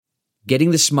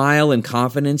Getting the smile and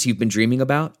confidence you've been dreaming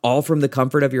about, all from the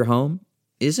comfort of your home,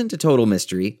 isn't a total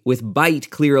mystery with Bite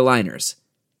clear aligners.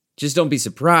 Just don't be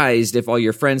surprised if all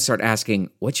your friends start asking,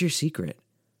 "What's your secret?"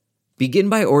 Begin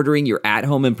by ordering your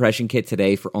at-home impression kit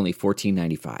today for only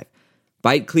 $14.95.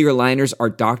 Bite clear aligners are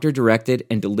doctor-directed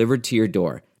and delivered to your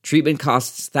door. Treatment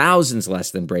costs thousands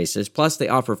less than braces, plus they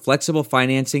offer flexible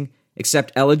financing,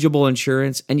 accept eligible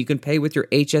insurance, and you can pay with your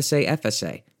HSA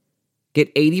FSA. Get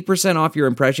 80% off your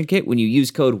impression kit when you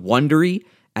use code WONDERY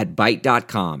at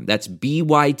Byte.com. That's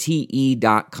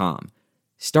BYTE.com.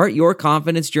 Start your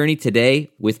confidence journey today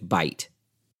with Byte.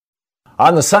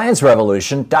 On the Science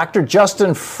Revolution, Dr.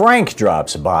 Justin Frank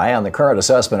drops by on the current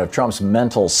assessment of Trump's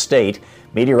mental state.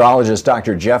 Meteorologist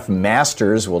Dr. Jeff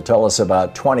Masters will tell us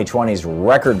about 2020's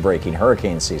record-breaking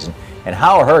hurricane season and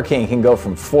how a hurricane can go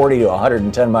from 40 to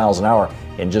 110 miles an hour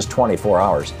in just 24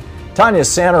 hours. Tanya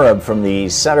Sanerib from the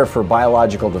Center for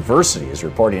Biological Diversity is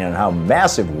reporting on how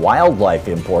massive wildlife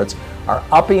imports are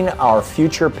upping our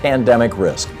future pandemic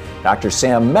risk. Dr.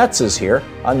 Sam Metz is here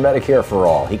on Medicare For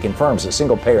All. He confirms a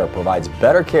single payer provides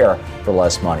better care for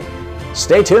less money.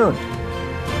 Stay tuned.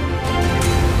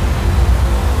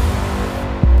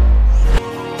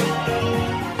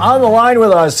 On the line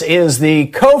with us is the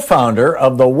co-founder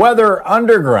of the Weather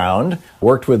Underground,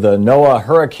 worked with the NOAA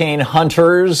Hurricane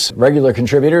Hunters, regular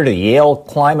contributor to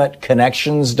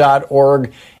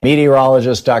YaleClimateConnections.org,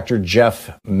 meteorologist Dr.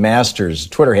 Jeff Masters.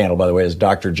 Twitter handle, by the way, is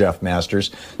Dr. Jeff Masters,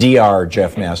 Dr.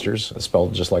 Jeff Masters,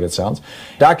 spelled just like it sounds.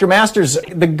 Dr. Masters,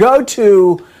 the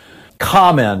go-to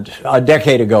comment a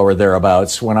decade ago or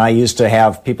thereabouts when I used to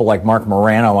have people like Mark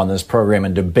Morano on this program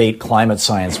and debate climate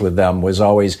science with them was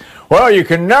always, well, you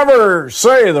can never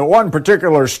say that one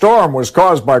particular storm was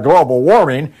caused by global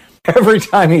warming. Every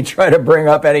time you try to bring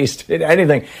up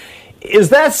anything. Is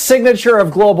that signature of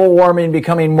global warming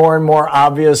becoming more and more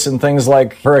obvious in things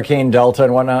like Hurricane Delta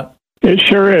and whatnot? It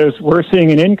sure is. We're seeing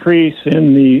an increase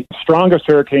in the strongest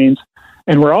hurricanes.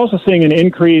 And we're also seeing an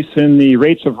increase in the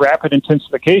rates of rapid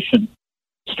intensification.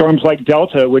 Storms like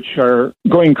Delta, which are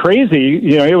going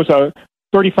crazy, it was a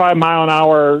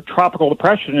 35-mile-an-hour tropical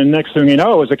depression, and next thing you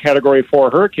know, it was a Category 4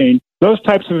 hurricane. Those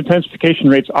types of intensification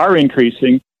rates are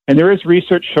increasing, and there is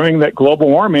research showing that global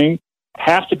warming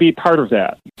has to be part of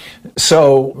that.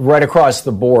 So right across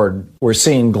the board, we're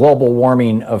seeing global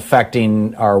warming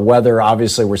affecting our weather.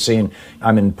 Obviously, we're seeing,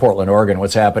 I'm in Portland, Oregon,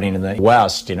 what's happening in the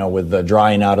West, with the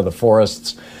drying out of the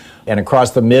forests. And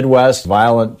across the Midwest,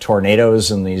 violent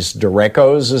tornadoes and these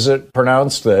derecos, is it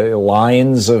pronounced? The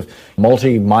lines of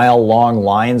multi-mile long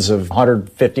lines of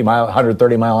 130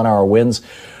 mile an hour winds.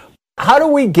 How do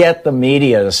we get the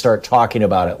media to start talking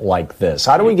about it like this?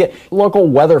 How do we get local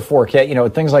weather forecast,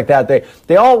 things like that?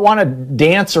 They all want to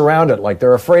dance around it like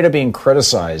they're afraid of being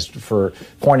criticized for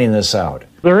pointing this out.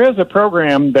 There is a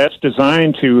program that's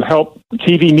designed to help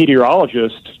TV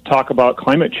meteorologists talk about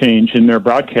climate change in their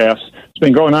broadcasts. It's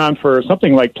been going on for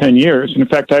something like 10 years. In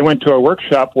fact, I went to a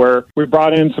workshop where we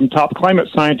brought in some top climate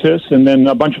scientists and then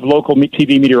a bunch of local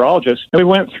TV meteorologists. And we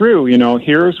went through,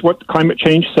 here's what climate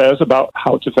change says about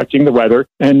how it's affecting the weather,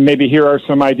 and maybe here are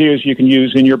some ideas you can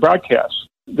use in your broadcasts.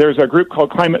 There's a group called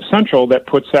Climate Central that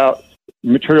puts out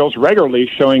materials regularly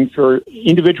showing for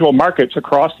individual markets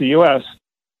across the U.S.,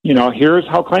 here's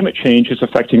how climate change is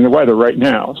affecting the weather right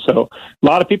now. So a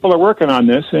lot of people are working on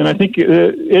this, and I think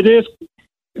it is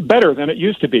better than it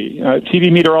used to be.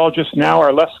 TV meteorologists now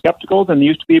are less skeptical than they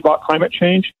used to be about climate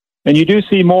change, and you do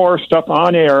see more stuff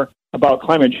on air about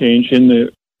climate change in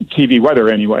the TV weather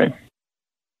anyway.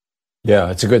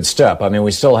 Yeah, it's a good step. I mean, we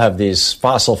still have these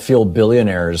fossil fuel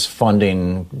billionaires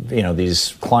funding,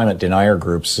 these climate denier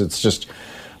groups. It's just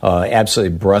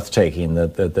absolutely breathtaking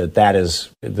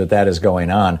that is going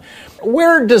on.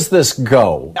 Where does this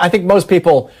go? I think most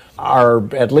people are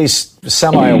at least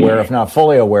semi-aware, if not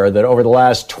fully aware, that over the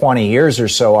last 20 years or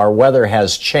so, our weather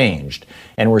has changed,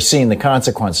 and we're seeing the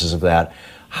consequences of that.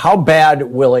 How bad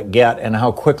will it get, and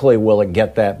how quickly will it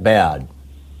get that bad?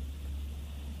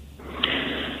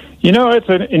 It's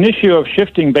an issue of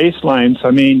shifting baselines.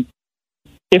 I mean,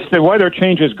 if the weather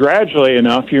changes gradually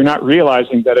enough, you're not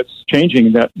realizing that it's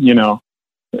changing, that,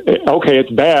 okay,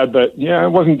 it's bad, but yeah, it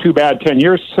wasn't too bad 10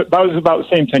 years. That was about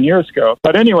the same 10 years ago.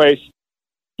 But anyways,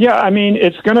 yeah, I mean,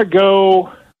 it's going to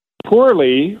go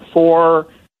poorly for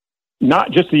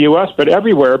not just the U.S., but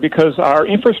everywhere, because our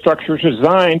infrastructure is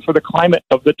designed for the climate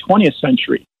of the 20th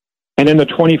century. And in the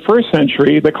 21st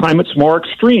century, the climate's more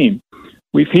extreme.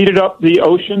 We've heated up the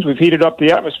oceans, we've heated up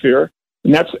the atmosphere,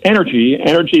 and that's energy.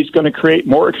 Energy is going to create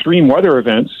more extreme weather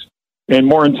events and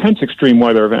more intense extreme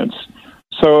weather events.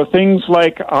 So things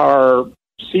like our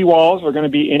seawalls are going to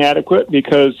be inadequate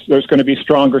because there's going to be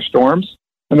stronger storms.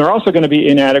 And they're also going to be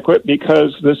inadequate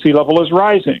because the sea level is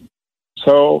rising.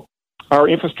 So our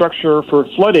infrastructure for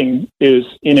flooding is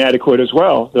inadequate as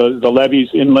well, the levees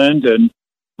inland and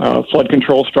flood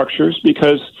control structures,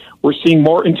 because we're seeing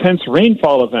more intense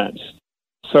rainfall events.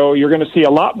 So you're going to see a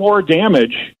lot more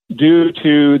damage due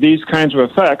to these kinds of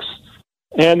effects.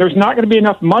 And there's not going to be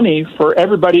enough money for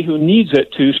everybody who needs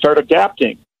it to start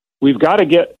adapting. We've got to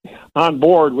get on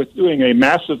board with doing a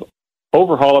massive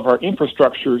overhaul of our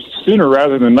infrastructure sooner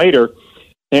rather than later.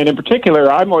 And in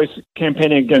particular, I'm always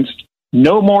campaigning against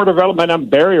no more development on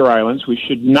barrier islands. We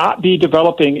should not be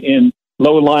developing in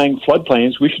low-lying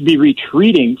floodplains. We should be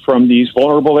retreating from these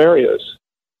vulnerable areas.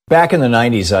 Back in the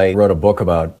 90s, I wrote a book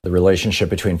about the relationship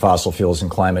between fossil fuels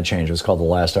and climate change. It was called The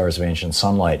Last Hours of Ancient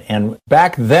Sunlight. And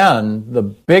back then, the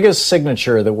biggest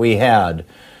signature that we had,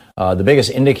 the biggest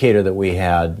indicator that we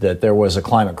had that there was a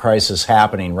climate crisis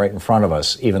happening right in front of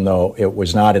us, even though it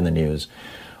was not in the news,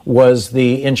 was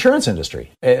the insurance industry,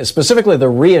 specifically the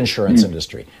reinsurance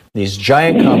industry. These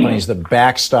giant companies that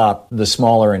backstop the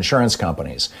smaller insurance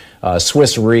companies.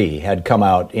 Swiss Re had come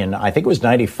out in, I think it was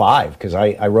 95, because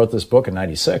I wrote this book in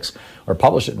 96, or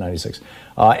published it in 96,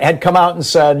 had come out and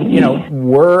said, you know,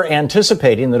 we're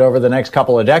anticipating that over the next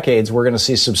couple of decades, we're going to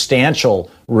see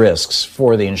substantial risks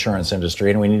for the insurance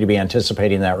industry, and we need to be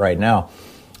anticipating that right now.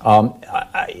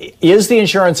 Is the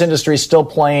insurance industry still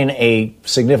playing a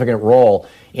significant role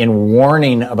in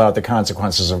warning about the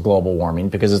consequences of global warming,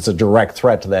 because it's a direct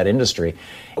threat to that industry?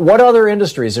 What other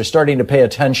industries are starting to pay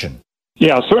attention?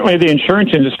 Yeah, certainly the insurance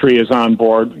industry is on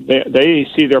board. They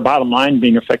see their bottom line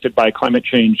being affected by climate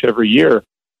change every year.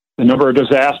 The number of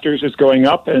disasters is going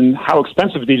up, and how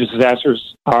expensive these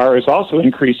disasters are is also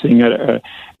increasing at a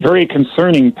very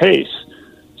concerning pace.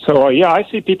 So, I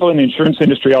see people in the insurance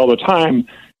industry all the time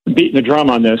beating the drum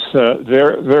on this.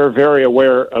 They're very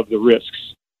aware of the risks.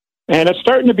 And it's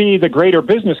starting to be the greater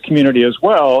business community as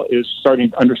well is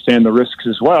starting to understand the risks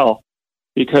as well.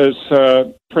 Because,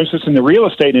 for instance, in the real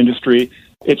estate industry,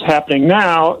 it's happening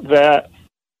now that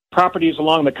properties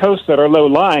along the coast that are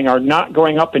low-lying are not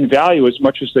going up in value as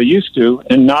much as they used to,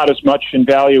 and not as much in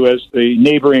value as the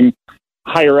neighboring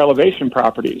higher elevation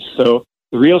properties. So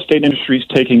the real estate industry is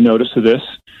taking notice of this.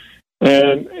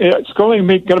 And it's going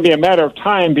to be a matter of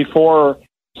time before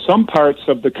some parts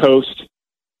of the coast,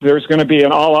 there's going to be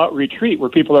an all-out retreat where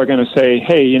people are going to say,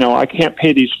 hey, I can't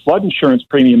pay these flood insurance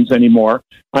premiums anymore.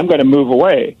 I'm going to move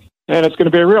away. And it's going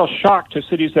to be a real shock to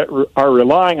cities that are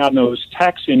relying on those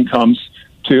tax incomes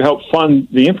to help fund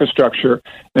the infrastructure.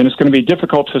 And it's going to be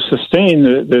difficult to sustain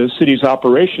the city's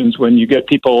operations when you get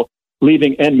people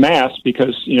leaving en masse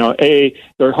because, A,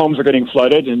 their homes are getting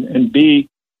flooded, and B,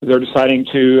 they're deciding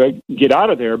to get out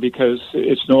of there because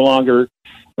it's no longer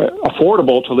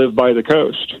affordable to live by the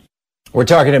coast. We're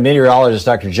talking to meteorologist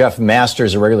Dr. Jeff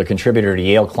Masters, a regular contributor to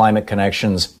Yale Climate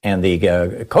Connections and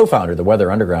the co-founder of the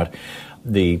Weather Underground,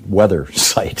 the weather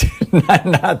site,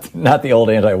 not the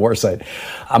old anti-war site.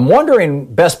 I'm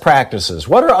wondering, best practices.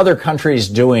 What are other countries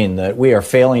doing that we are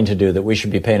failing to do that we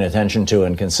should be paying attention to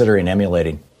and considering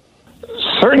emulating?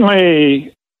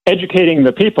 Certainly educating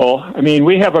the people. I mean,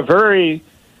 we have a very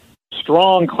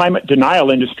strong climate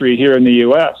denial industry here in the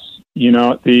U.S.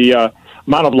 The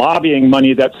amount of lobbying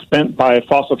money that's spent by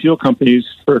fossil fuel companies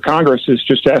for Congress is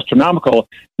just astronomical.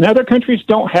 And other countries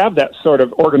don't have that sort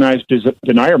of organized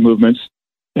denier movements,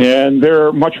 and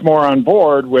they're much more on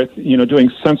board with,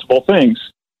 doing sensible things.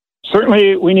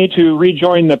 Certainly, we need to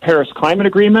rejoin the Paris Climate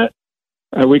Agreement.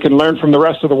 We can learn from the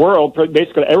rest of the world.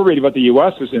 Basically, everybody but the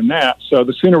U.S. is in that. So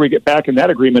the sooner we get back in that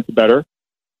agreement, the better.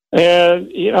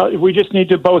 And, we just need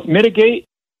to both mitigate,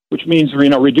 which means,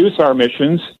 reduce our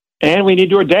emissions, and we need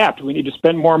to adapt. We need to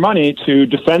spend more money to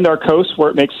defend our coasts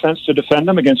where it makes sense to defend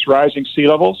them against rising sea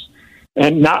levels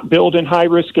and not build in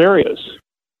high-risk areas.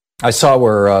 I saw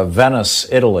where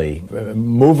Venice, Italy,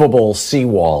 movable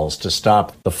seawalls to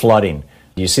stop the flooding.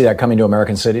 Do you see that coming to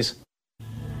American cities?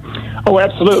 Oh,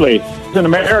 absolutely. In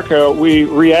America, we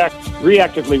react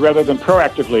reactively rather than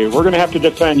proactively. We're going to have to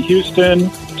defend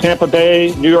Houston, Tampa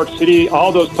Bay, New York City.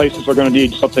 All those places are going to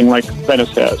need something like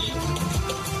Venice has.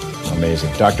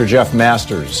 Amazing. Dr. Jeff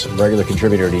Masters, regular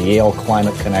contributor to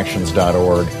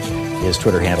YaleClimateConnections.org. His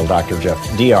Twitter handle, Dr. Jeff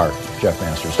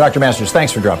Masters. Dr. Masters,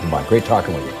 thanks for dropping by. Great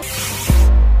talking with you.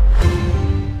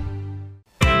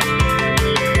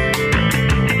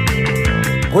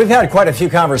 We've had quite a few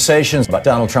conversations about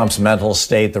Donald Trump's mental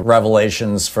state, the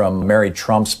revelations from Mary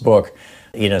Trump's book,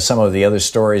 some of the other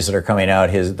stories that are coming out,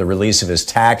 the release of his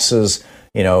taxes.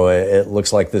 It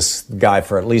looks like this guy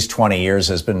for at least 20 years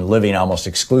has been living almost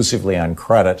exclusively on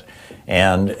credit,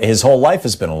 and his whole life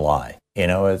has been a lie.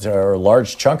 It's a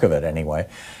large chunk of it anyway.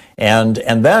 And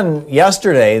then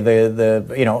yesterday,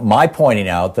 my pointing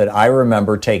out that I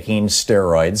remember taking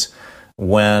steroids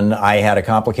when I had a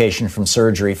complication from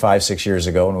surgery 5-6 years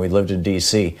ago when we lived in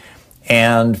D.C.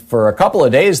 And for a couple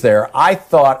of days there, I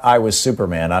thought I was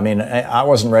Superman. I mean, I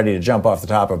wasn't ready to jump off the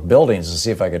top of buildings to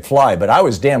see if I could fly, but I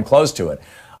was damn close to it.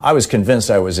 I was convinced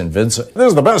I was invincible. This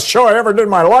is the best show I ever did in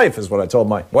my life, is what I told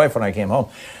my wife when I came home.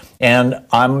 And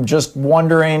I'm just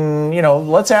wondering,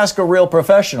 let's ask a real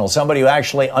professional, somebody who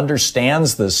actually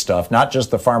understands this stuff, not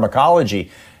just the pharmacology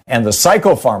and the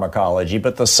psychopharmacology,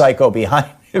 but the psycho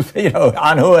behind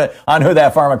on who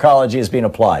that pharmacology is being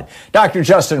applied. Dr.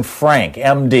 Justin Frank,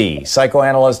 MD,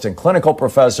 psychoanalyst and clinical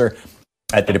professor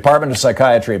at the Department of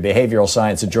Psychiatry and Behavioral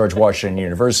Science at George Washington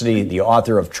University, the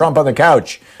author of Trump on the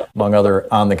Couch, among other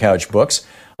on-the-couch books,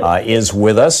 is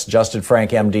with us. Justin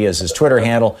Frank, MD, is his Twitter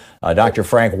handle. Dr.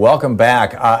 Frank, welcome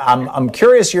back. I'm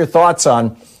curious your thoughts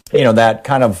on, that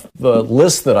kind of the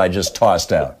list that I just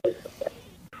tossed out.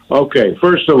 Okay,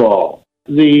 first of all,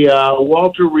 the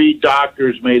Walter Reed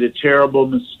doctors made a terrible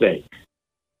mistake,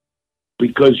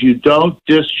 because you don't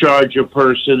discharge a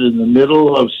person in the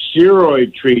middle of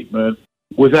steroid treatment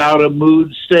without a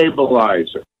mood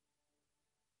stabilizer.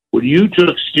 When you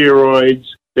took steroids,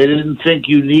 they didn't think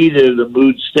you needed a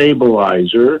mood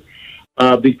stabilizer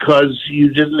because you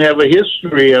didn't have a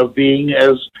history of being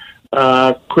as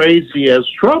crazy as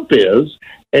Trump is.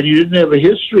 And you didn't have a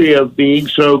history of being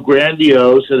so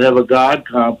grandiose and have a God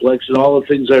complex, and all the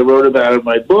things I wrote about in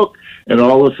my book and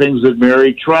all the things that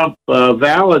Mary Trump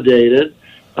validated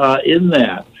in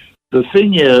that. The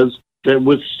thing is that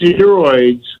with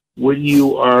steroids, when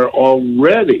you are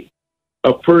already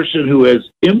a person who has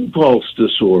impulse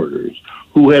disorders,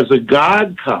 who has a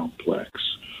God complex,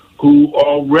 who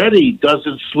already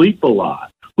doesn't sleep a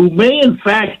lot, who may in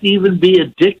fact even be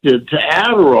addicted to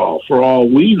Adderall for all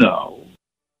we know,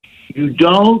 you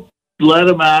don't let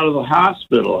them out of the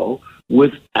hospital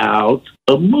without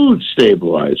a mood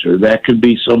stabilizer. That could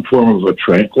be some form of a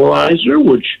tranquilizer,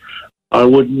 which I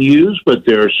wouldn't use, but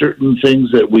there are certain things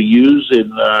that we use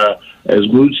as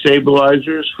mood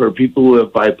stabilizers for people who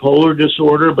have bipolar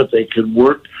disorder, but they can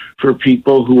work for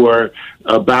people who are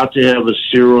about to have a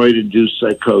steroid-induced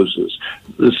psychosis.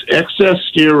 This excess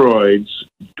steroids,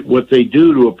 what they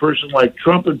do to a person like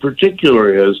Trump in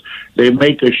particular is they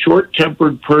make a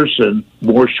short-tempered person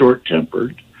more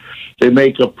short-tempered. They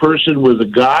make a person with a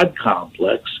God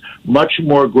complex much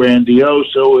more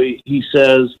grandiose. So he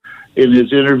says in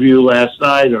his interview last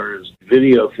night, or his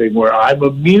video thing, where I'm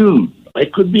immune. I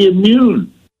could be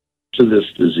immune to this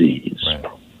disease.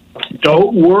 Right.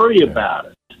 Don't worry about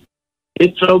it.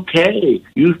 It's okay.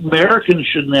 You Americans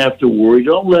shouldn't have to worry.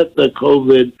 Don't let the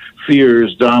COVID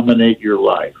fears dominate your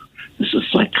life. This is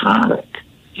psychotic.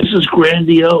 This is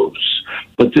grandiose.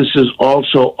 But this is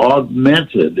also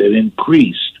augmented and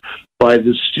increased by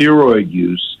the steroid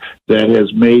use that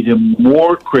has made him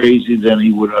more crazy than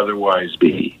he would otherwise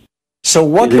be. So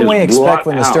what can we expect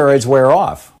when the steroids wear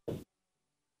off?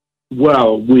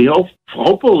 Well, we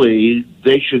hopefully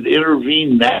they should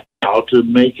intervene now to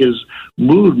make his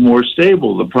mood more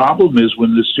stable. The problem is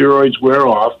when the steroids wear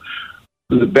off,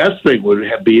 the best thing would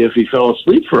be if he fell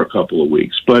asleep for a couple of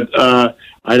weeks. But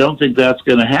I don't think that's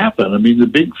going to happen. I mean, the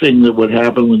big thing that would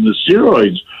happen when the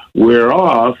steroids wear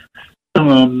off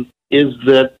is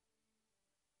that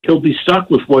he'll be stuck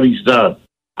with what he's done.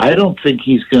 I don't think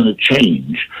he's going to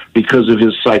change because of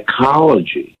his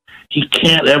psychology. He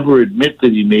can't ever admit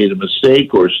that he made a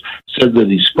mistake or said that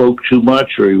he spoke too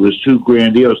much or he was too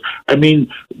grandiose. I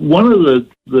mean, one of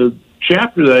the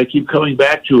chapter that I keep coming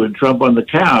back to in Trump on the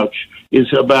Couch is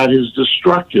about his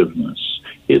destructiveness.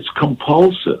 It's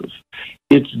compulsive.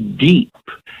 It's deep.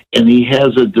 And he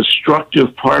has a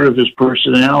destructive part of his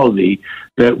personality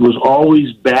that was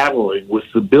always battling with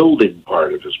the building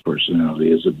part of his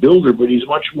personality as a builder, but he's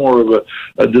much more of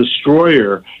a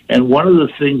destroyer. And one of the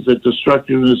things that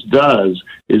destructiveness does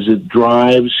is it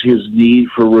drives his need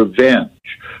for revenge.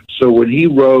 So when he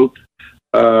wrote,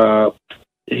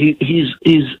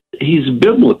 he's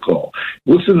biblical.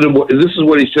 Listen to this is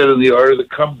what he said in The Art of the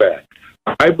Comeback.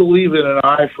 I believe in an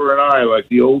eye for an eye, like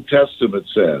the Old Testament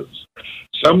says.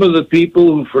 Some of the people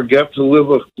who forget to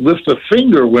lift a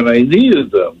finger when I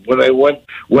needed them, when I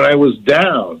was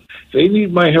down, they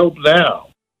need my help now.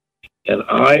 And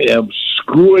I am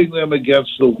screwing them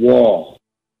against the wall.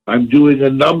 I'm doing a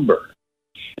number,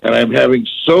 and I'm having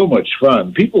so much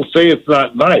fun. People say it's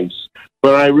not nice,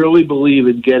 but I really believe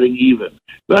in getting even.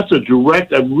 That's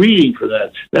I'm reading for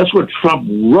that. That's what Trump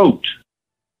wrote.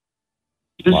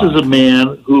 This is a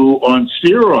man who, on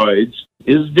steroids,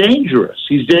 is dangerous.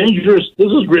 He's dangerous. This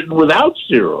is written without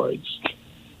steroids.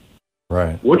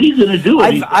 Right. What are you going to do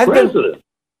when he's the president?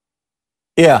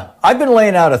 I've been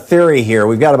laying out a theory here.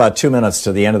 We've got about 2 minutes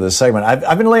to the end of this segment.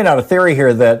 I've been laying out a theory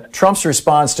here that Trump's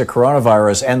response to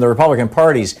coronavirus and the Republican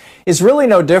parties is really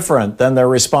no different than their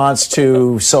response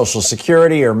to Social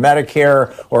Security or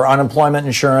Medicare or unemployment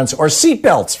insurance or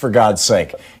seatbelts, for God's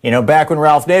sake. You know, back when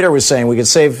Ralph Nader was saying we could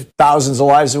save thousands of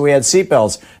lives if we had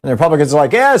seatbelts, and the Republicans are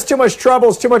like, yeah, it's too much trouble,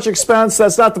 it's too much expense,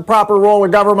 that's not the proper role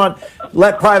of government,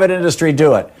 let private industry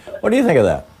do it. What do you think of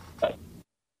that?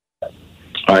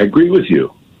 I agree with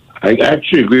you. I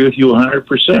actually agree with you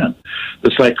 100%.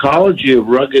 The psychology of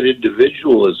rugged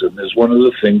individualism is one of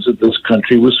the things that this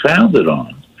country was founded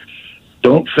on.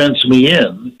 Don't Fence Me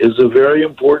In is a very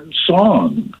important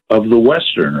song of the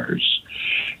Westerners.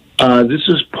 This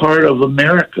is part of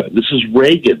America. This is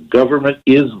Reagan. Government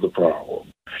is the problem.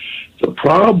 The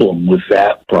problem with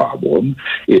that problem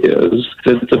is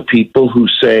that the people who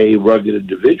say rugged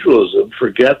individualism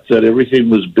forget that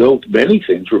many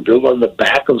things were built on the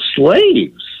back of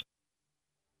slaves.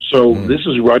 So this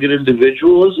is rugged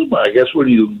individualism. I guess when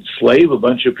you enslave a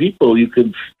bunch of people, you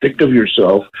can think of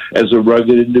yourself as a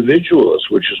rugged individualist,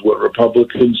 which is what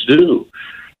Republicans do.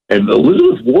 And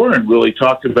Elizabeth Warren really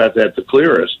talked about that the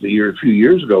clearest a few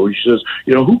years ago. She says,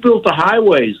 who built the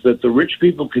highways that the rich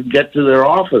people could get to their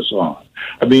office on?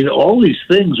 I mean, all these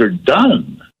things are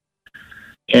done.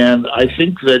 And I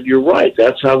think that you're right.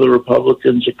 That's how the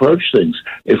Republicans approach things.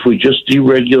 If we just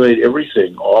deregulate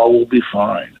everything, all will be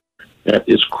fine. That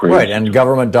is crazy. Right, and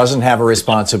government doesn't have a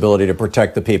responsibility to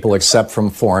protect the people except from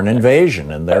foreign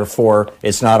invasion, and therefore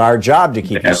it's not our job to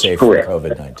keep you safe from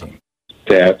COVID-19.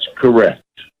 That's correct.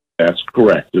 That's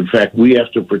correct. In fact, we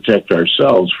have to protect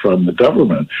ourselves from the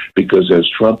government because, as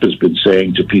Trump has been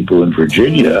saying to people in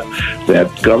Virginia,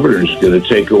 that governor's going to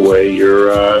take away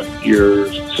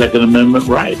your Second Amendment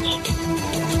rights.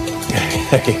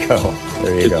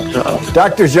 There you go.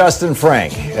 Dr. Justin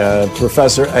Frank,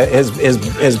 professor,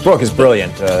 his book is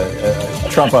brilliant,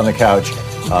 Trump on the Couch,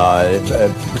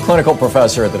 clinical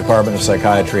professor at the Department of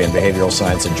Psychiatry and Behavioral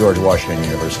Science at George Washington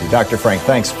University. Dr. Frank,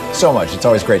 thanks so much. It's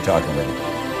always great talking with you.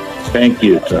 Thank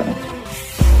you, Tom.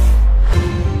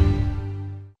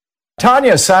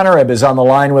 Tanya Sanerib is on the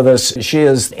line with us. She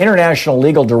is International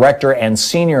Legal Director and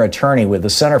Senior Attorney with the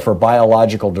Center for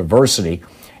Biological Diversity.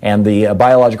 And the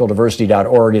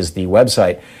biologicaldiversity.org is the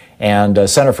website, and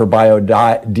Center for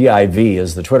BioDIV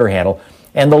is the Twitter handle.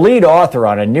 And the lead author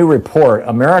on a new report,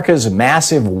 America's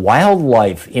Massive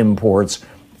Wildlife Imports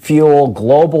Fuel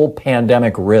Global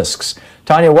Pandemic Risks.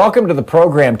 Tanya, welcome to the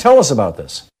program. Tell us about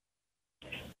this.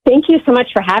 Thank you so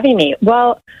much for having me.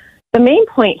 Well, the main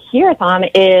point here, Tom,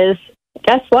 is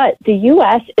guess what? The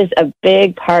U.S. is a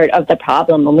big part of the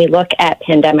problem when we look at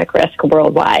pandemic risk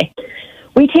worldwide.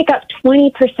 We take up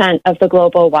 20% of the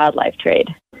global wildlife trade.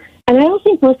 And I don't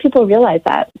think most people realize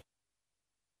that.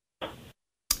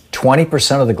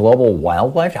 20% of the global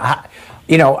wildlife? I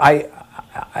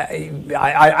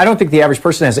don't think the average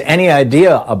person has any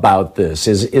idea about this.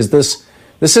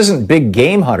 This isn't big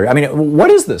game hunter. I mean,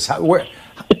 what is this? How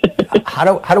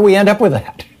do we end up with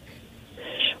that?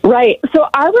 Right. So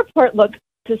our report looked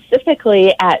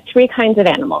specifically at three kinds of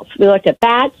animals. We looked at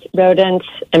bats, rodents,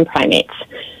 and primates.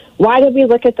 Why did we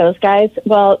look at those guys?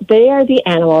 Well, they are the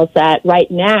animals that right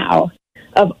now,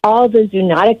 of all the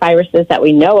zoonotic viruses that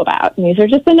we know about, and these are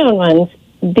just the known ones,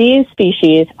 these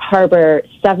species harbor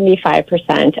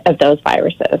 75% of those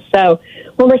viruses. So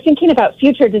when we're thinking about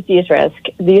future disease risk,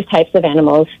 these types of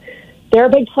animals, they're a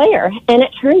big player. And it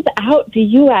turns out the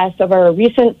U.S. over a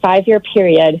recent 5-year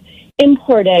period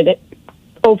imported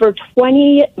over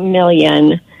 20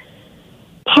 million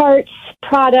parts,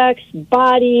 products,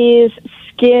 bodies,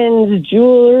 skins,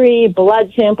 jewelry,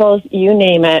 blood samples, you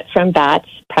name it, from bats,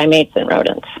 primates, and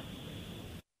rodents.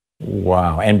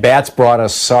 Wow. And bats brought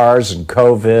us SARS and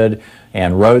COVID,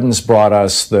 and rodents brought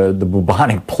us the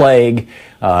bubonic plague,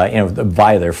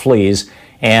 via their fleas.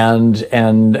 And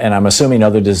I'm assuming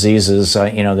other diseases,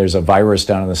 there's a virus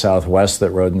down in the Southwest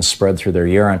that rodents spread through their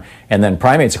urine. And then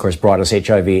primates, of course, brought us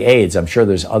HIV, AIDS. I'm sure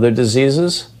there's other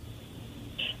diseases.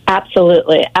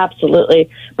 Absolutely, absolutely.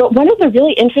 But one of the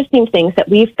really interesting things that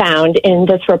we found in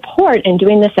this report and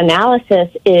doing this analysis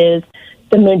is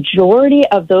the majority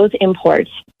of those imports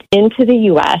into the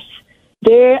U.S.,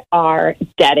 there are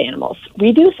dead animals.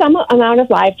 We do some amount of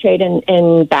live trade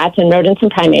in bats and rodents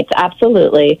and primates,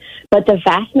 absolutely, but the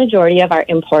vast majority of our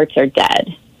imports are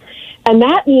dead. And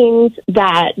that means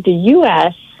that the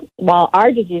U.S., while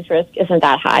our disease risk isn't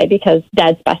that high because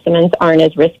dead specimens aren't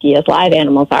as risky as live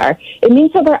animals are, it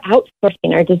means that we're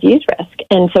outsourcing our disease risk.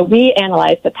 And so we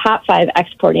analyzed the top 5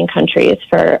 exporting countries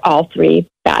for all 3,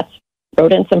 bats,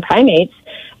 rodents, and primates.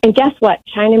 And guess what?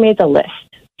 China made the list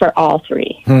for all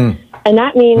three. And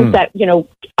that means that,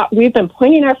 we've been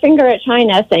pointing our finger at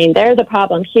China saying they're the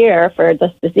problem here for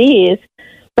this disease.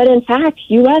 But in fact,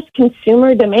 U.S.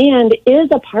 consumer demand is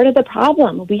a part of the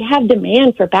problem. We have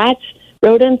demand for bats,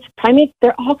 rodents, primates.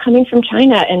 They're all coming from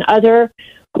China and other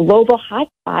global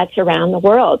hotspots around the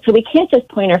world. So we can't just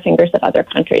point our fingers at other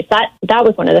countries. That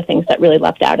was one of the things that really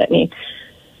leapt out at me.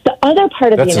 The other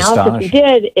part of the analysis we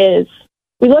did is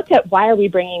we looked at why are we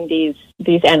bringing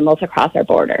these animals across our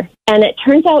border. And it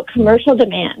turns out commercial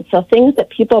demand, so things that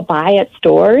people buy at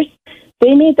stores,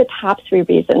 they made the top three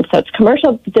reasons. So it's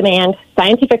commercial demand,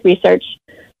 scientific research,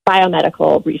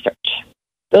 biomedical research.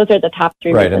 Those are the top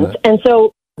three reasons. And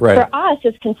so for us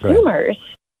as consumers,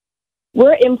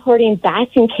 we're importing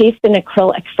bats encased in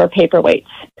acrylics for paperweights,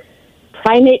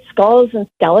 primate skulls and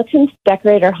skeletons to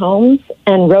decorate our homes,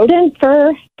 and rodent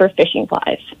fur for fishing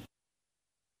flies.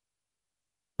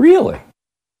 Really?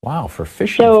 Wow, for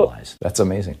fishing flies. That's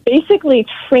amazing. Basically,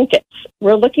 trinkets.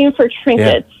 We're looking for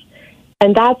trinkets. Yeah.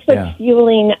 And that's what's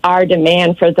fueling our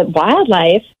demand for the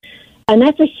wildlife. And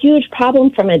that's a huge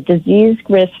problem from a disease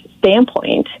risk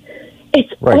standpoint.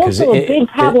 It's also a big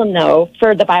problem, though,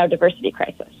 for the biodiversity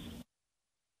crisis.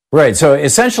 Right. So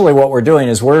essentially what we're doing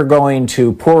is we're going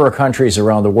to poorer countries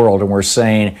around the world and we're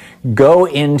saying, go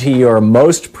into your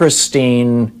most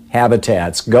pristine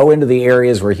habitats, go into the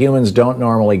areas where humans don't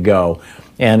normally go,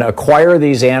 and acquire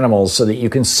these animals so that you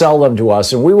can sell them to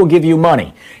us and we will give you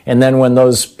money. And then when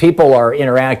those people are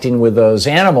interacting with those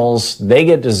animals, they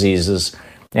get diseases.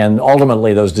 And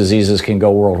ultimately those diseases can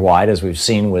go worldwide, as we've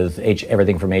seen with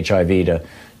everything from HIV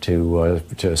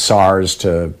to SARS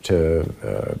to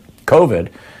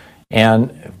COVID.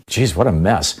 And geez, what a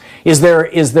mess. Is there,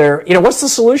 what's the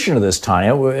solution to this,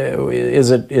 Tanya?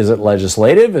 Is it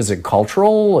legislative? Is it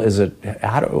cultural?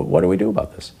 What do we do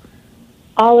about this?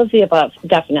 All of the above,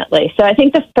 definitely. So I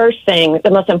think the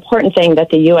most important thing that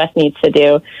the U.S. needs to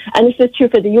do, and this is true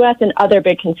for the U.S. and other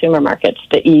big consumer markets,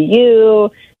 the EU,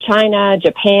 China,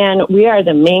 Japan, we are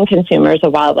the main consumers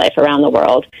of wildlife around the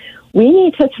world. We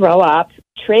need to throw up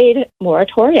trade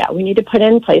moratoria. We need to put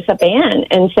in place a ban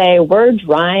and say we're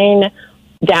drawing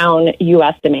down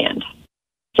U.S. demand.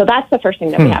 So that's the first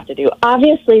thing that we have to do.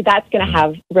 Obviously, that's going to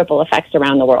have ripple effects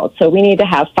around the world. So we need to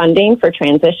have funding for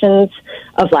transitions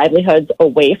of livelihoods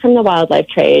away from the wildlife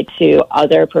trade to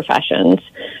other professions.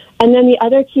 And then the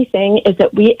other key thing is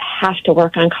that we have to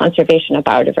work on conservation of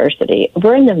biodiversity.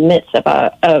 We're in the midst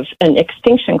of an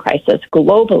extinction crisis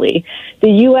globally.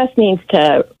 The U.S. needs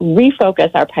to refocus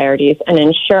our priorities and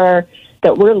ensure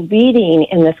that we're leading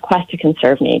in this quest to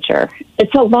conserve nature.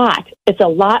 It's a lot. It's a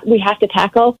lot we have to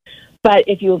tackle. But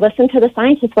if you listen to the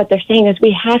scientists, what they're saying is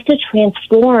we have to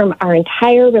transform our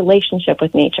entire relationship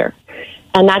with nature.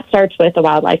 And that starts with the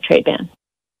wildlife trade ban.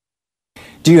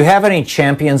 Do you have any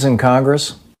champions in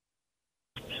Congress?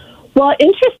 Well,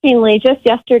 interestingly, just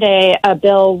yesterday, a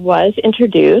bill was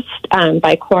introduced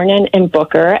by Cornyn and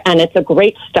Booker, and it's a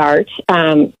great start.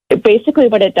 Basically,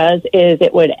 what it does is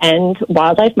it would end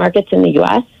wildlife markets in the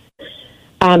U.S.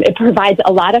 It provides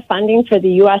a lot of funding for the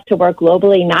U.S. to work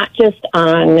globally, not just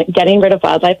on getting rid of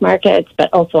wildlife markets, but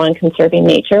also on conserving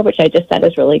nature, which I just said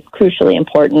is really crucially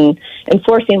important,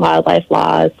 enforcing wildlife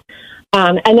laws.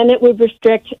 And then it would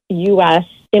restrict U.S.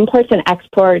 imports and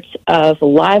exports of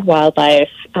live wildlife,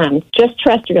 just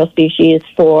terrestrial species,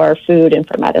 for food and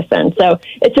for medicine. So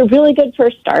it's a really good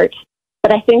first start,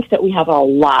 but I think that we have a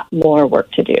lot more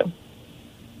work to do.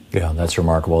 Yeah, that's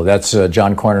remarkable. That's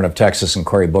John Cornyn of Texas and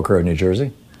Cory Booker of New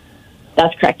Jersey?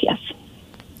 That's correct, yes.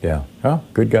 Yeah, oh,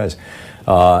 good guys.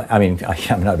 I'm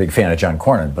not a big fan of John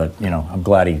Cornyn, but, I'm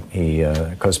glad he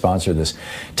co-sponsored this.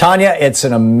 Tanya, it's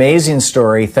an amazing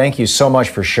story. Thank you so much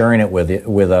for sharing it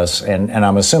with us. And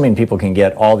I'm assuming people can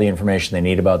get all the information they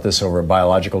need about this over at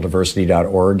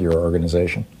biologicaldiversity.org, your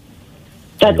organization.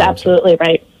 That's absolutely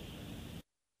right.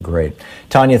 Great.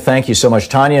 Tanya, thank you so much.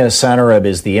 Tanya Sanerib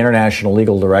is the International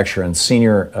Legal Director and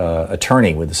Senior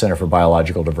Attorney with the Center for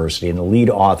Biological Diversity and the lead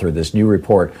author of this new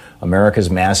report, America's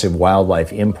Massive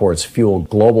Wildlife Imports Fuel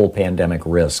Global Pandemic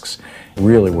Risks.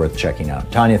 Really worth checking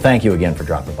out. Tanya, thank you again for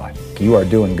dropping by. You are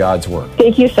doing God's work.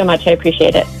 Thank you so much. I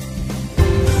appreciate it.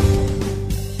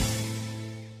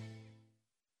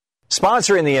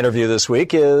 Sponsoring the interview this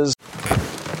week is...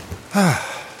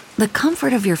 The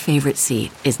comfort of your favorite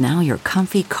seat is now your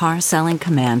comfy car-selling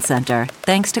command center,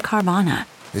 thanks to Carvana.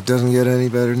 It doesn't get any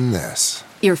better than this.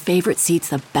 Your favorite seat's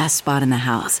the best spot in the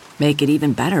house. Make it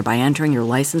even better by entering your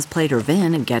license plate or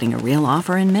VIN and getting a real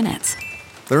offer in minutes.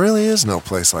 There really is no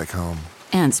place like home.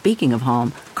 And speaking of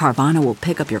home, Carvana will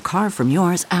pick up your car from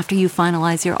yours after you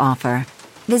finalize your offer.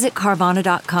 Visit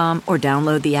Carvana.com or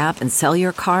download the app and sell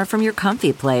your car from your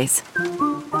comfy place.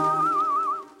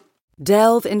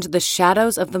 Delve into the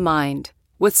shadows of the mind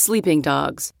with Sleeping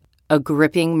Dogs, a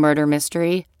gripping murder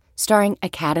mystery starring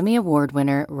Academy Award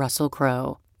winner Russell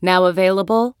Crowe. Now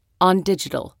available on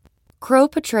digital. Crowe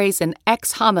portrays an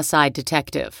ex-homicide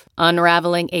detective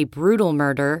unraveling a brutal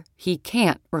murder he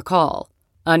can't recall.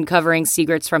 Uncovering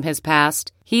secrets from his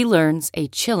past, he learns a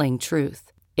chilling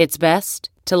truth. It's best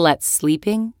to let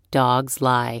sleeping dogs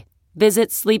lie. Visit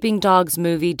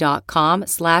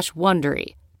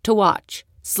sleepingdogsmovie.com/Wondery to watch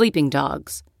Sleeping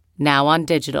Dogs, now on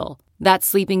digital.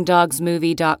 That's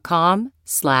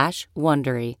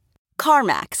sleepingdogsmovie.com/Wondery.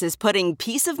 CarMax is putting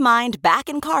peace of mind back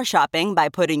in car shopping by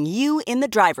putting you in the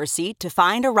driver's seat to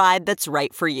find a ride that's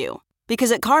right for you.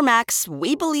 Because at CarMax,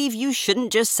 we believe you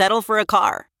shouldn't just settle for a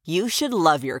car. You should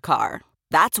love your car.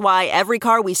 That's why every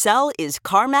car we sell is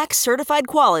CarMax certified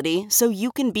quality, so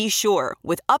you can be sure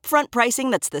with upfront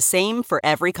pricing that's the same for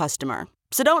every customer.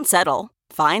 So don't settle.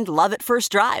 Find love at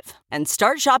first drive and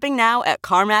start shopping now at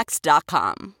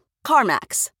CarMax.com.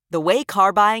 CarMax, the way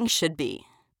car buying should be.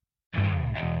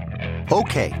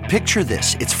 Okay, picture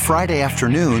this. It's Friday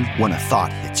afternoon when a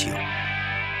thought hits you.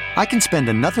 I can spend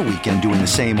another weekend doing the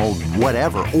same old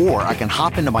whatever, or I can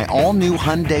hop into my all-new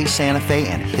Hyundai Santa Fe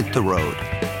and hit the road.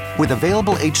 With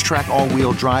available H-Track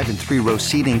all-wheel drive and 3-row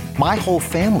seating, my whole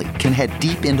family can head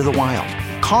deep into the wild.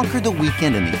 Conquer the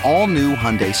weekend in the all-new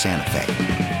Hyundai Santa Fe.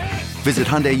 Visit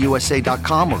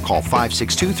HyundaiUSA.com or call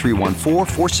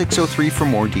 562-314-4603 for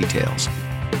more details.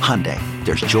 Hyundai,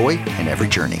 there's joy in every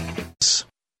journey.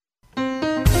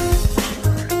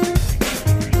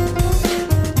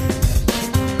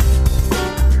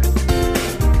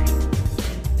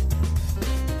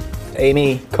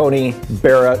 Amy Coney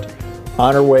Barrett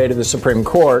on her way to the Supreme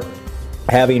Court,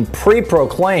 having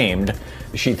pre-proclaimed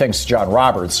she thinks John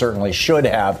Roberts certainly should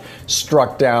have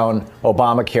struck down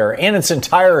Obamacare in its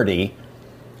entirety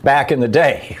back in the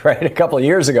day, right? A couple of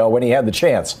years ago when he had the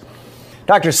chance.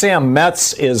 Dr. Sam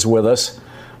Metz is with us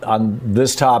on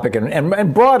this topic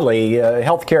and broadly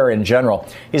healthcare in general.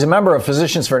 He's a member of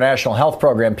Physicians for a National Health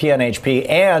Program, PNHP,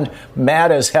 and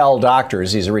Mad as Hell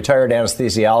Doctors. He's a retired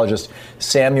anesthesiologist.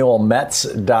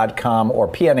 SamuelMetz.com or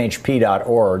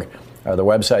PNHP.org. The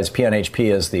website's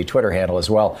PNHP is the Twitter handle as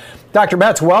well. Dr.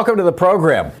 Metz, welcome to the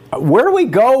program. Where do we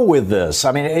go with this?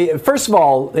 I mean, first of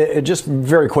all, just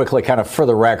very quickly, kind of for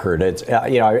the record, it's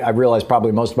I realize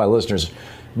probably most of my listeners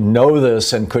know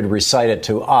this and could recite it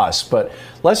to us, but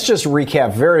let's just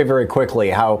recap very, very quickly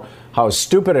how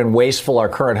stupid and wasteful our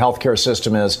current healthcare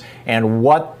system is and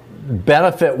what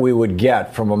benefit we would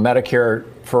get from a Medicare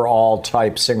for All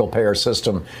type single-payer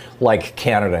system like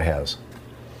Canada has.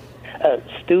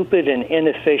 Stupid and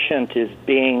inefficient is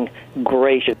being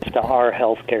gracious to our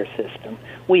healthcare system.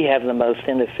 We have the most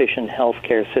inefficient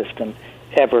healthcare system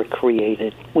ever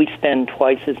created. We spend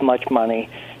twice as much money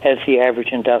as the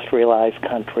average industrialized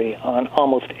country on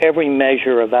almost every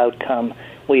measure of outcome.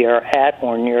 We are at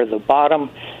or near the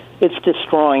bottom. It's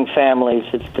destroying families.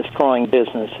 It's destroying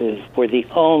businesses. We're the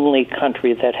only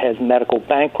country that has medical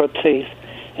bankruptcies,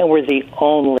 and we're the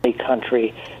only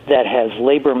country that has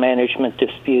labor management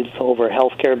disputes over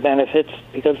health care benefits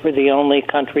because we're the only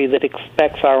country that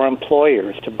expects our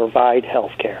employers to provide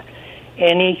health care.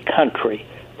 Any country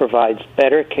provides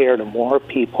better care to more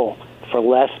people for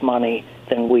less money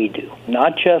than we do.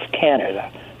 Not just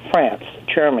Canada, France,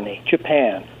 Germany,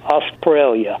 Japan,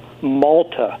 Australia,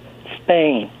 Malta,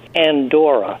 Spain,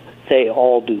 Andorra, they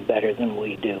all do better than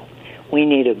we do. We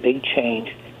need a big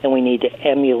change, and we need to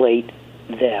emulate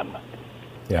them.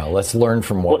 Yeah, let's learn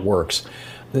from what works.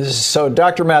 So,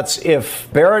 Dr. Metz, if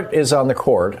Barrett is on the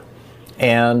court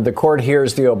and the court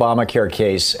hears the Obamacare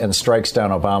case and strikes down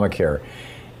Obamacare,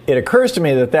 it occurs to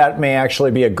me that that may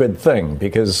actually be a good thing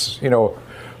because,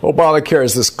 Obamacare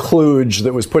is this kludge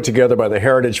that was put together by the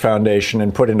Heritage Foundation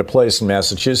and put into place in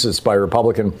Massachusetts by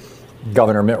Republican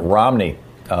Governor Mitt Romney,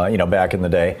 back in the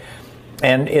day.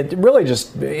 And it really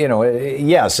just,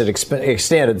 yes, it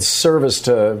extended service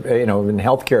to, in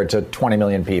healthcare to 20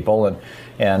 million people.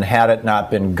 And had it not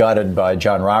been gutted by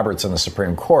John Roberts in the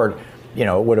Supreme Court,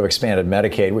 it would have expanded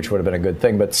Medicaid, which would have been a good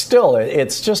thing. But still,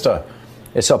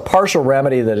 it's a partial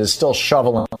remedy that is still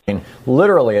shoveling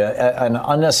literally an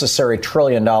unnecessary $1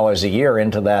 trillion a year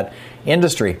into that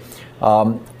industry.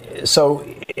 So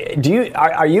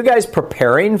are you guys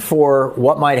preparing for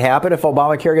what might happen if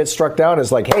Obamacare gets struck down?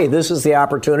 It's like, hey, this is the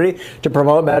opportunity to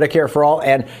promote Medicare for All.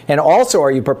 And also,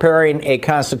 are you preparing a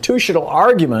constitutional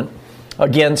argument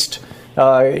against,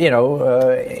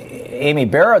 Amy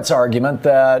Barrett's argument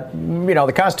that,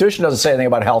 the Constitution doesn't say anything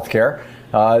about health care.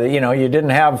 You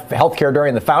didn't have health care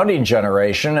during the founding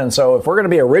generation. And so if we're going to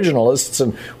be originalists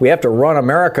and we have to run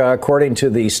America according to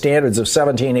the standards of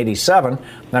 1787,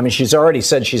 I mean, she's already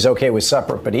said she's okay with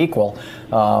separate but equal,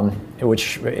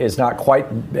 which is not quite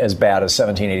as bad as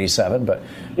 1787. But,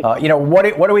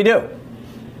 what do we do?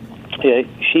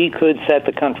 She could set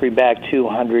the country back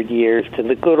 200 years to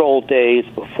the good old days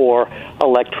before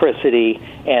electricity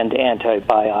and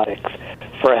antibiotics.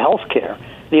 For health care,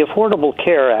 the Affordable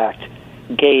Care Act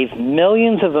gave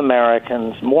millions of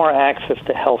Americans more access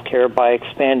to health care by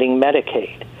expanding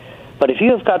Medicaid. But if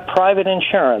you have got private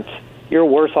insurance, you're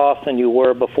worse off than you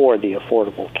were before the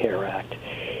Affordable Care Act.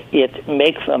 It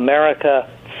makes America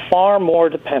far more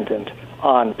dependent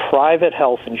on private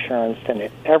health insurance than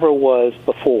it ever was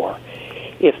before.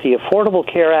 If the Affordable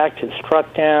Care Act is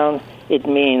struck down, it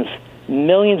means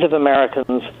millions of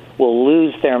Americans will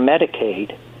lose their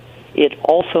Medicaid. It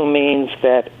also means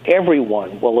that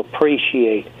everyone will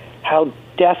appreciate how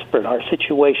desperate our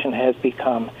situation has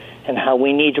become and how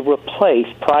we need to replace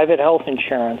private health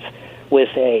insurance with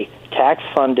a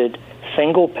tax-funded,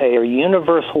 single-payer,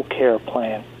 universal care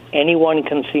plan. Anyone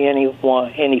can see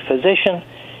any physician.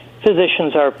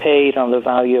 Physicians are paid on the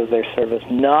value of their service,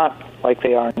 not like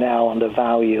they are now on the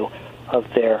value of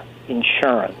their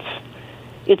insurance.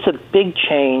 It's a big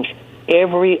change.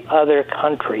 Every other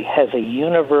country has a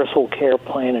universal care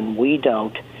plan, and we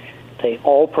don't. They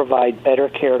all provide better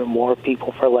care to more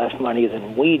people for less money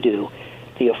than we do.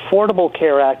 The Affordable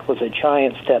Care Act was a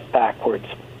giant step backwards.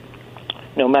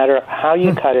 No matter how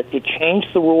you cut it, it changed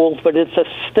the rules, but it's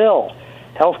still.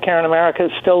 Healthcare in America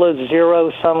is still a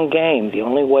zero-sum game. The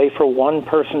only way for one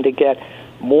person to get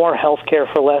more health care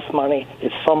for less money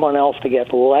is someone else to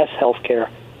get less health care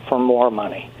for more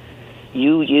money.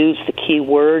 You use the key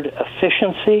word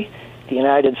efficiency. The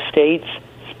United States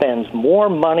spends more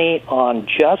money on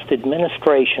just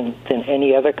administration than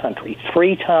any other country,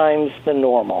 3 times the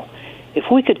normal.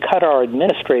 If we could cut our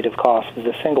administrative costs as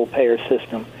a single-payer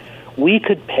system, we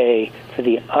could pay for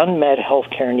the unmet health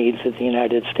care needs of the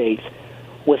United States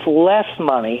with less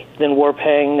money than we're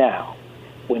paying now.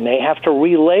 We may have to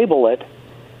relabel it,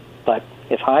 but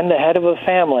if I'm the head of a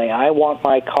family, I want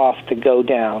my cost to go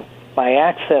down, my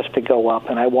access to go up,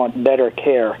 and I want better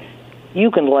care. You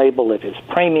can label it as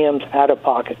premiums,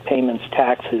 out-of-pocket payments,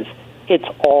 taxes. It's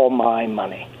all my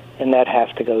money, and that has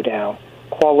to go down.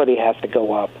 Quality has to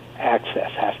go up.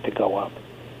 Access has to go up.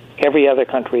 Every other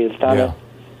country has done it.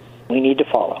 We need to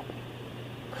follow.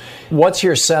 What's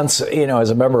your sense, as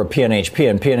a member of PNHP,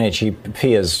 and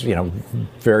PNHP is,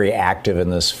 very active in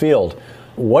this field,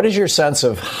 what is your sense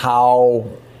of how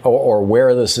or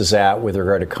where this is at with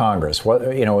regard to Congress?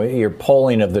 What, your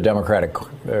polling of the Democratic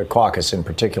caucus in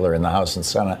particular in the House and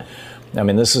Senate. I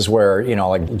mean, this is where,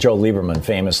 like Joe Lieberman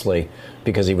famously,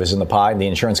 because he was in the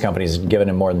insurance companies had given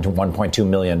him more than $1.2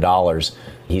 million.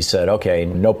 He said, okay,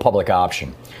 no public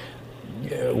option.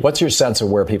 What's your sense of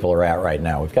where people are at right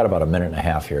now? We've got about a minute and a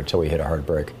half here until we hit a hard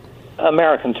break.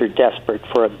 Americans are desperate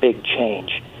for a big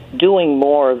change. Doing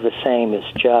more of the same is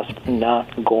just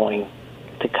not going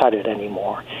to cut it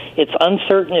anymore. It's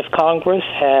uncertain if Congress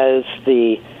has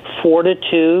the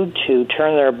fortitude to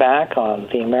turn their back on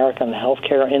the American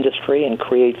healthcare industry and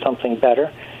create something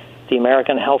better. The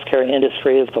American healthcare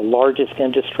industry is the largest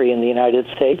industry in the United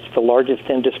States, the largest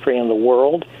industry in the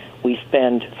world. We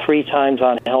spend 3 times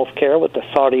on healthcare what the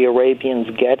Saudi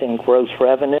Arabians get in gross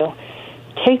revenue.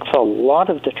 It takes a lot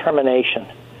of determination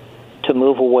to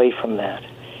move away from that.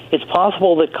 It's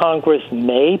possible that Congress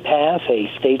may pass a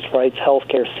states' rights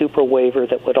healthcare super waiver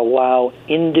that would allow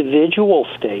individual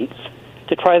states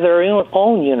to try their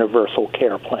own universal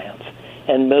care plans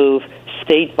and move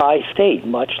state by state,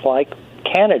 much like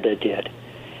Canada did.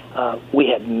 We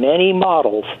have many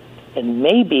models, and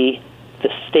maybe the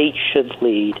states should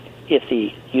lead if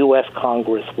the U.S.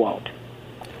 Congress won't.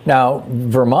 Now,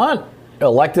 Vermont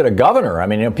elected a governor. I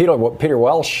mean, Peter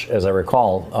Welch, as I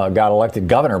recall, got elected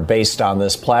governor based on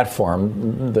this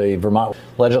platform. The Vermont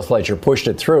legislature pushed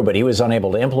it through, but he was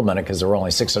unable to implement it because there were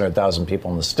only 600,000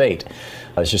 people in the state.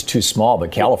 It's just too small,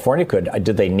 but California could.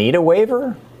 Did they need a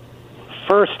waiver?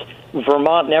 First,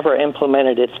 Vermont never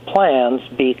implemented its plans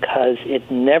because it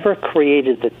never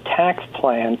created the tax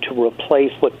plan to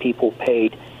replace what people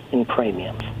paid in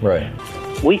premiums. Right.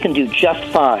 We can do just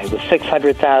fine with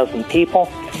 600,000 people.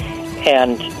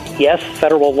 And yes,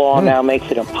 federal law now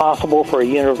makes it impossible for a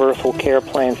universal care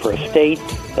plan for a state,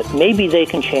 but maybe they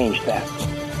can change that.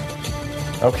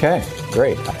 Okay,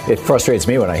 great. It frustrates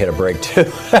me when I hit a break,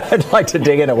 too. I'd like to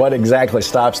dig into what exactly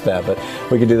stops that, but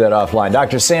we can do that offline.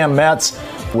 Dr. Sam Metz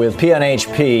with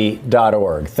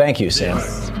PNHP.org. Thank you, Sam.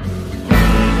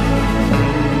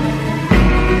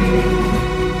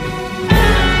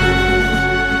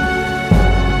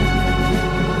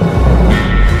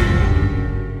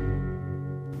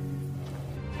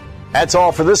 That's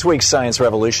all for this week's Science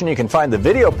Revolution. You can find the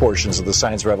video portions of the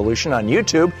Science Revolution on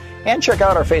YouTube and check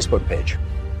out our Facebook page.